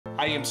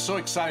I am so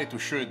excited to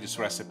share this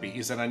recipe.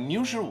 It's an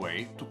unusual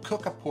way to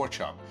cook a pork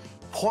chop.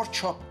 Pork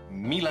chop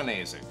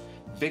Milanese.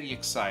 Very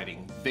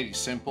exciting, very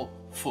simple,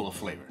 full of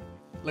flavor.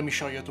 Let me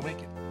show you how to make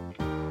it.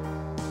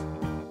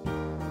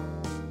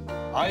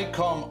 I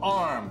come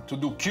armed to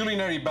do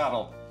culinary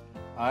battle.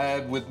 I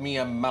have with me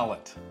a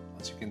mallet.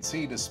 As you can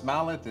see, this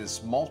mallet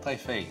is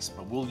multi-faced,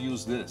 but we'll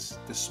use this,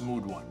 the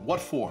smooth one. What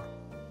for?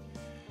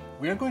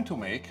 We are going to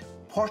make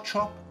pork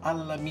chop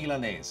alla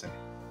Milanese.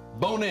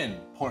 Bone-in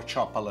pork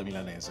chop alla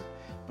Milanese.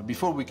 But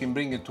before we can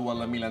bring it to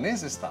alla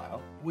Milanese style,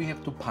 we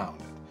have to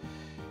pound it.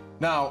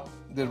 Now,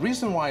 the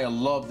reason why I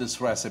love this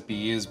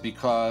recipe is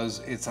because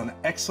it's an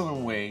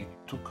excellent way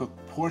to cook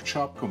pork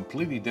chop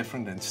completely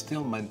different and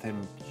still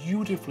maintain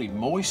beautifully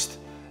moist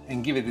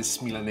and give it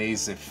this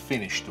Milanese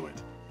finish to it.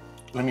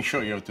 Let me show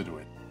you how to do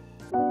it.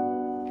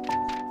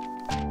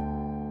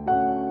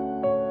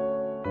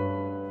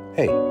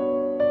 Hey,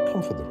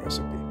 come for the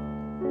recipe.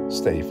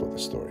 Stay for the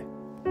story.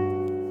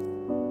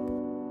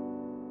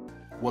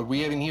 What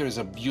we have in here is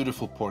a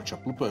beautiful pork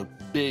chop. Look how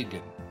big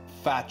and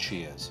fat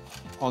she is.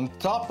 On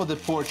top of the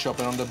pork chop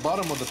and on the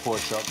bottom of the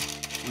pork chop,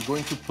 we're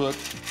going to put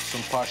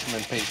some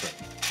parchment paper.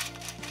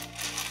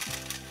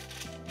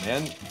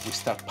 Then we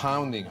start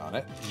pounding on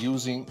it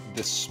using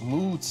the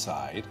smooth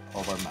side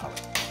of our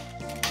mallet.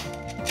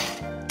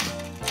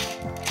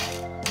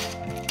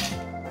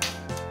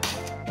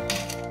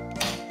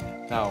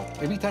 Now,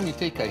 every time you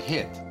take a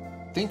hit,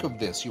 think of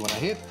this. You want to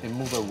hit and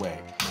move away.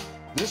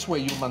 This way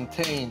you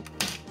maintain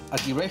a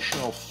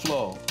directional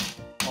flow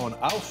on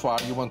how far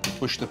you want to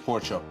push the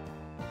pork chop.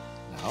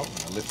 Now, I'm going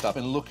to lift up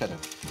and look at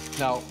it.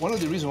 Now, one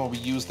of the reasons why we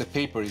use the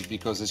paper is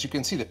because, as you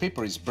can see, the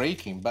paper is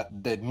breaking,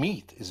 but the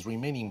meat is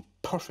remaining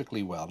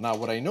perfectly well. Now,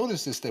 what I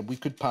noticed is that we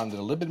could pound it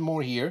a little bit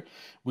more here.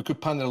 We could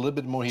pound it a little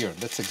bit more here.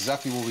 That's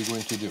exactly what we're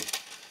going to do.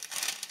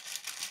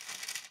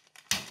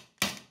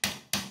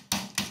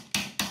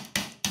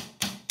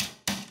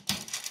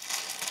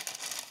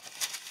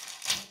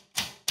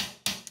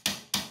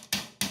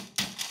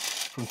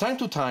 From time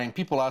to time,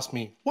 people ask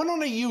me, why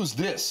don't I use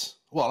this?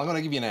 Well, I'm going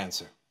to give you an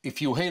answer.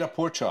 If you hate a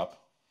pork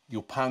chop,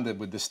 you pound it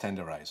with this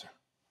tenderizer.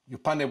 You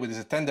pound it with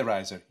this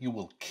tenderizer, you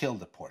will kill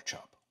the pork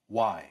chop.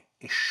 Why?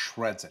 It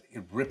shreds it.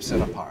 It rips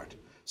it apart.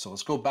 So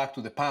let's go back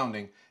to the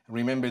pounding. And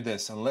remember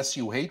this, unless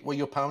you hate what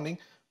you're pounding,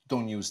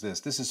 don't use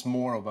this. This is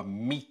more of a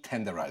meat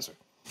tenderizer.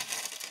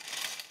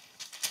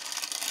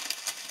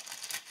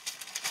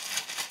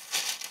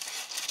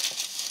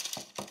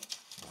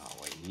 Now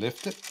I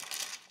lift it.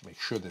 Make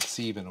sure that it's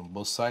even on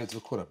both sides.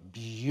 Look what a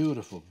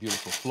beautiful,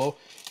 beautiful flow.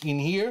 In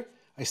here,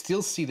 I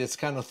still see that's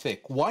kind of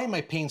thick. Why am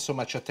I paying so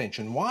much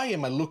attention? Why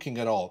am I looking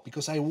at all?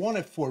 Because I want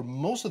it for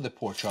most of the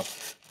pork chop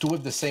to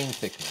have the same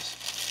thickness.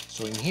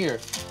 So in here,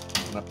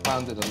 I'm gonna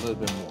pound it a little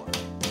bit more.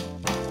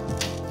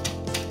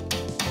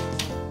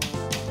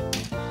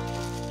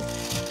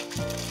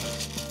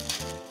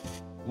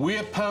 We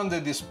have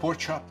pounded this pork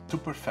chop to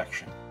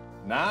perfection.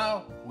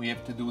 Now we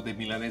have to do the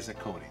Milanese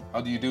coating. How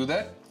do you do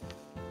that?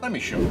 Let me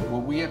show you.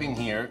 What we have in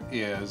here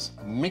is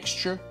a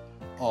mixture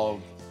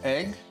of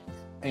egg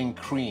and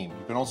cream.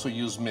 You can also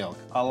use milk.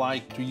 I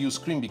like to use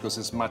cream because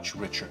it's much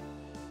richer.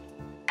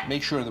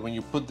 Make sure that when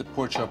you put the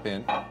pork chop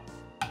in,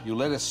 you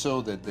let it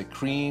so that the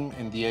cream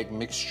and the egg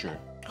mixture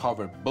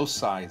cover both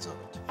sides of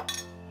it.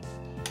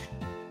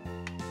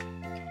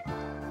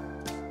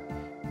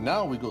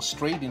 Now we go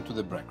straight into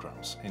the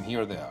breadcrumbs, and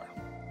here they are.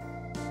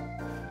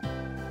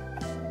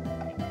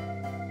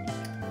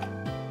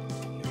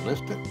 You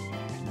lift it.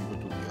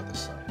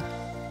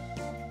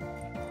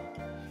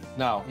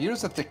 Now,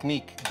 here's a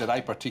technique that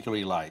I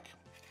particularly like.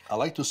 I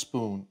like to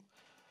spoon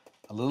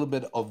a little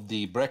bit of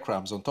the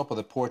breadcrumbs on top of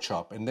the pork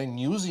chop, and then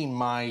using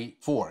my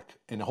fork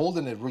and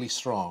holding it really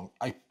strong,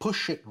 I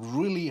push it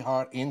really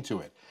hard into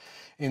it.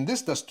 And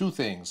this does two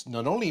things.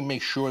 Not only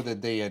make sure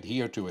that they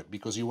adhere to it,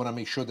 because you want to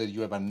make sure that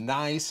you have a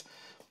nice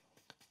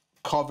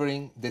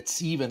covering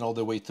that's even all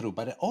the way through,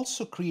 but it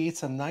also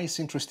creates a nice,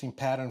 interesting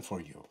pattern for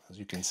you, as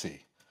you can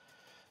see.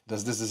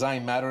 Does this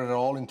design matter at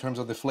all in terms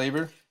of the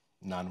flavor?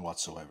 None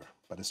whatsoever.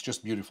 But it's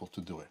just beautiful to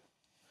do it.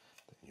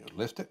 Then you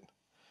lift it.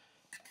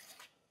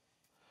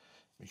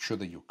 Make sure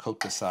that you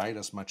coat the side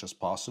as much as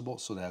possible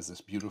so that it has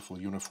this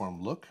beautiful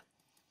uniform look.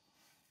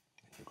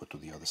 Then you go to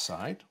the other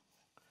side.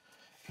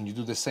 And you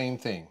do the same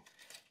thing.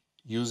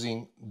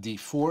 Using the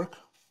fork,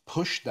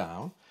 push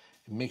down,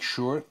 and make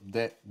sure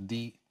that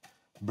the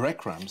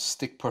breadcrumbs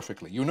stick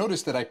perfectly. You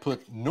notice that I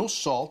put no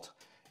salt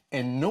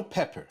and no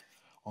pepper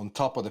on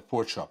top of the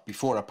pork chop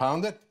before I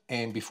pound it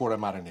and before I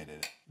marinated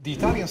it. The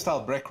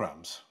Italian-style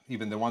breadcrumbs,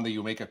 even the one that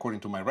you make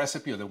according to my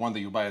recipe or the one that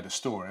you buy at the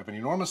store, have an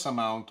enormous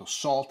amount of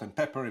salt and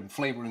pepper and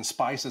flavor and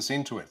spices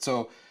into it.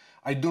 So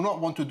I do not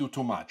want to do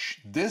too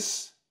much.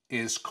 This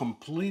is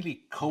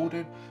completely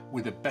coated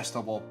with the best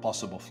of all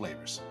possible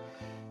flavors.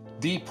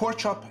 The pork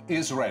chop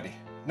is ready.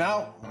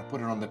 Now I'm gonna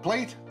put it on the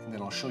plate and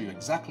then I'll show you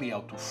exactly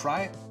how to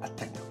fry it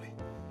attentively.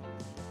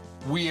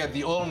 We have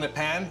the oil in the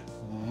pan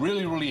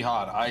really, really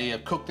hot. I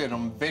cooked it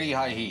on very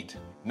high heat.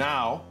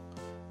 Now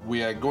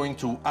we are going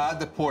to add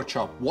the pork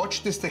chop.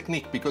 Watch this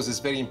technique because it's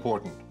very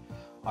important.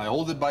 I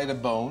hold it by the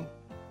bone.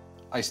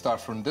 I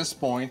start from this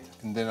point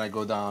and then I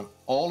go down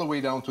all the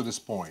way down to this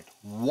point.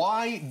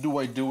 Why do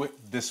I do it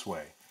this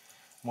way?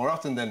 More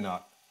often than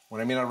not, when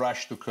I'm in a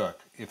rush to cook,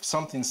 if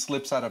something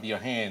slips out of your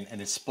hand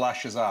and it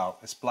splashes out,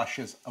 it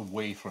splashes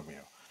away from you.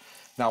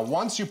 Now,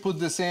 once you put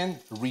this in,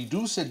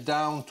 reduce it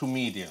down to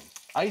medium.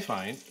 I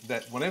find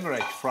that whenever I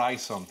fry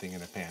something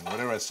in a pan,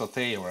 whenever I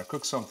saute or I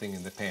cook something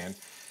in the pan,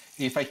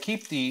 if I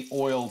keep the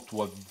oil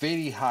to a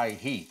very high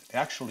heat, it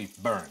actually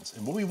burns.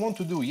 And what we want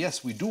to do,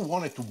 yes, we do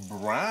want it to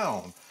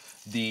brown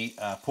the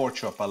pork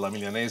chop alla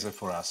Milanese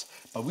for us,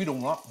 but we do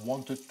not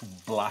want it to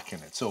blacken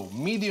it. So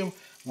medium,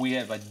 we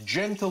have a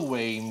gentle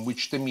way in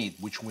which the meat,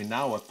 which we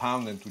now are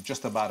pounding to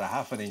just about a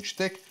 ½ inch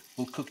thick,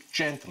 will cook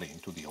gently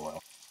into the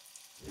oil.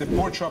 The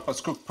pork chop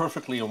has cooked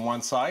perfectly on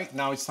one side.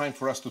 Now it's time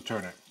for us to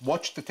turn it.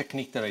 Watch the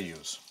technique that I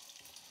use.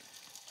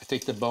 I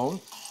take the bone,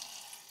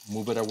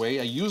 move it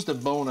away. I use the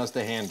bone as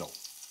the handle.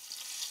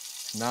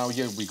 Now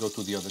here we go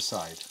to the other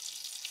side.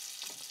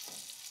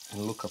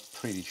 And look how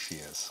pretty she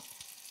is.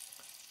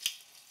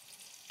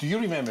 Do you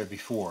remember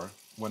before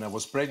when I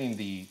was breading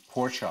the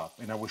pork chop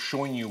and I was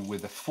showing you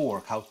with a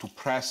fork how to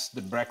press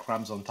the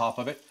breadcrumbs on top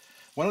of it?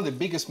 One of the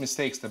biggest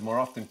mistakes that more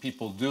often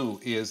people do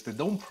is they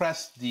don't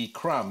press the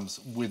crumbs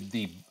with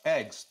the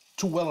eggs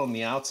too well on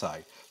the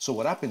outside. So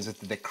what happens is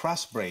that the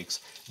crust breaks,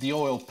 the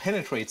oil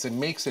penetrates and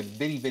makes it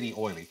very, very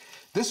oily.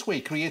 This way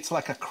it creates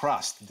like a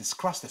crust. This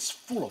crust is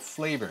full of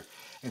flavor,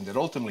 and that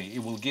ultimately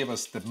it will give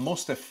us the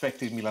most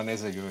effective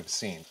Milanese you've ever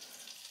seen.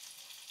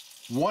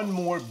 One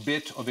more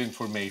bit of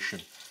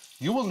information.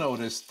 You will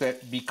notice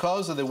that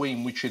because of the way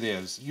in which it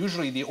is,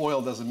 usually the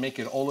oil doesn't make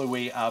it all the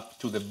way up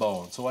to the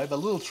bone. So I have a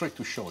little trick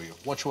to show you.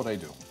 Watch what I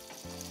do.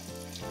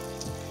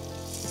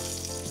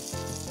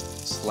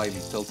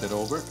 Slightly tilt it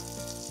over.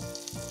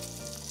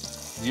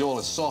 The oil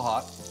is so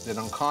hot that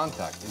on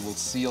contact, it will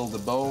seal the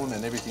bone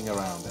and everything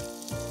around it.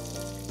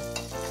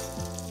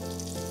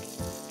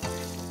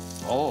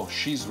 Oh,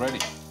 she's ready.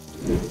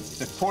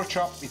 The pork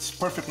chop is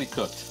perfectly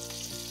cooked.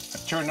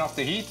 I've turned off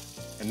the heat,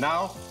 and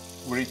now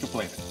we're ready to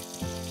plate it.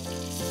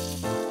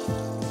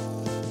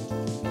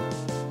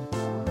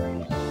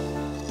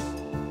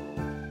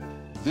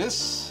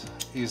 This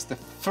is the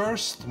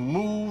first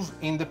move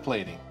in the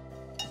plating.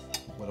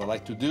 What I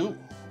like to do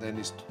then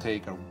is to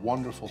take a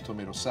wonderful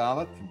tomato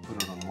salad and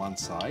put it on one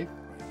side,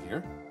 right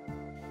here.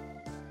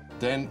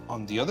 Then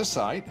on the other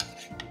side,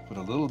 put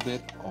a little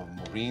bit of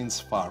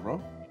Maureen's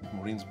farro.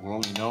 Maureen's will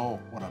only know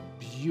what a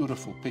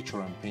beautiful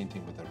picture I'm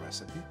painting with the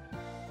recipe.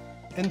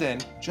 And then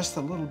just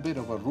a little bit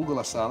of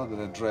arugula salad that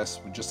I dress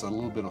with just a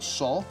little bit of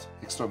salt,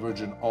 extra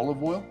virgin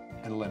olive oil,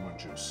 and lemon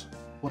juice.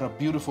 What a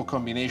beautiful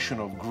combination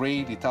of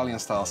great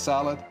Italian-style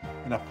salad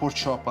and a pork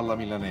chop alla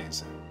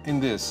Milanese.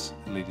 And this,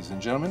 ladies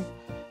and gentlemen,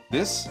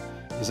 this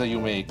is how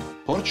you make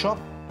pork chop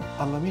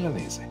alla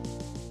Milanese.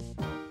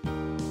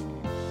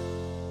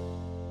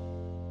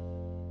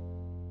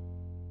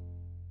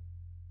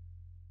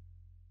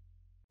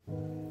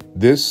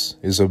 This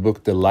is a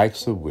book the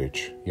likes of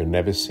which you've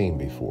never seen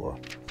before.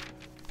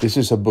 This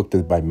is a book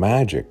that by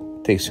magic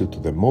takes you to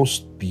the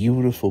most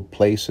beautiful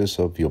places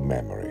of your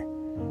memory.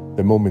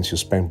 The moments you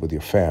spent with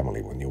your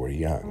family when you were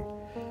young.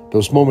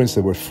 Those moments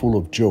that were full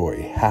of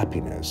joy,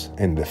 happiness,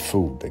 and the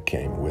food that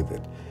came with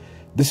it.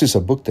 This is a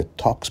book that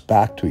talks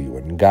back to you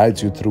and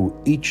guides you through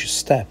each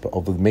step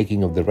of the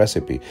making of the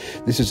recipe.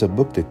 This is a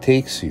book that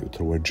takes you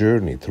through a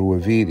journey, through a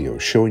video,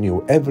 showing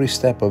you every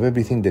step of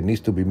everything that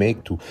needs to be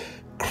made to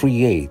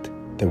create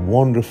the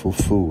wonderful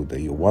food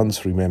that you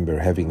once remember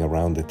having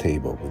around the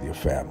table with your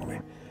family.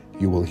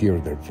 You will hear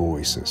their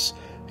voices.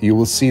 You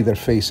will see their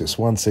faces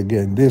once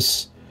again.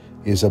 This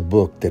is a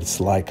book that's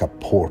like a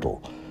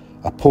portal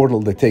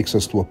that takes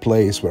us to a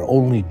place where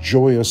only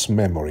joyous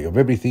memory of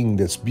everything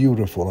that's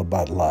beautiful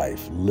about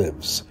life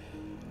lives.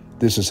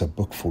 This is a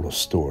book full of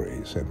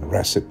stories and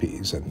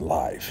recipes and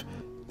life,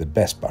 the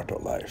best part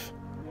of life.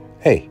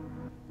 Hey,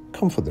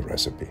 come for the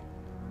recipe.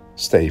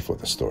 Stay for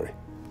the story.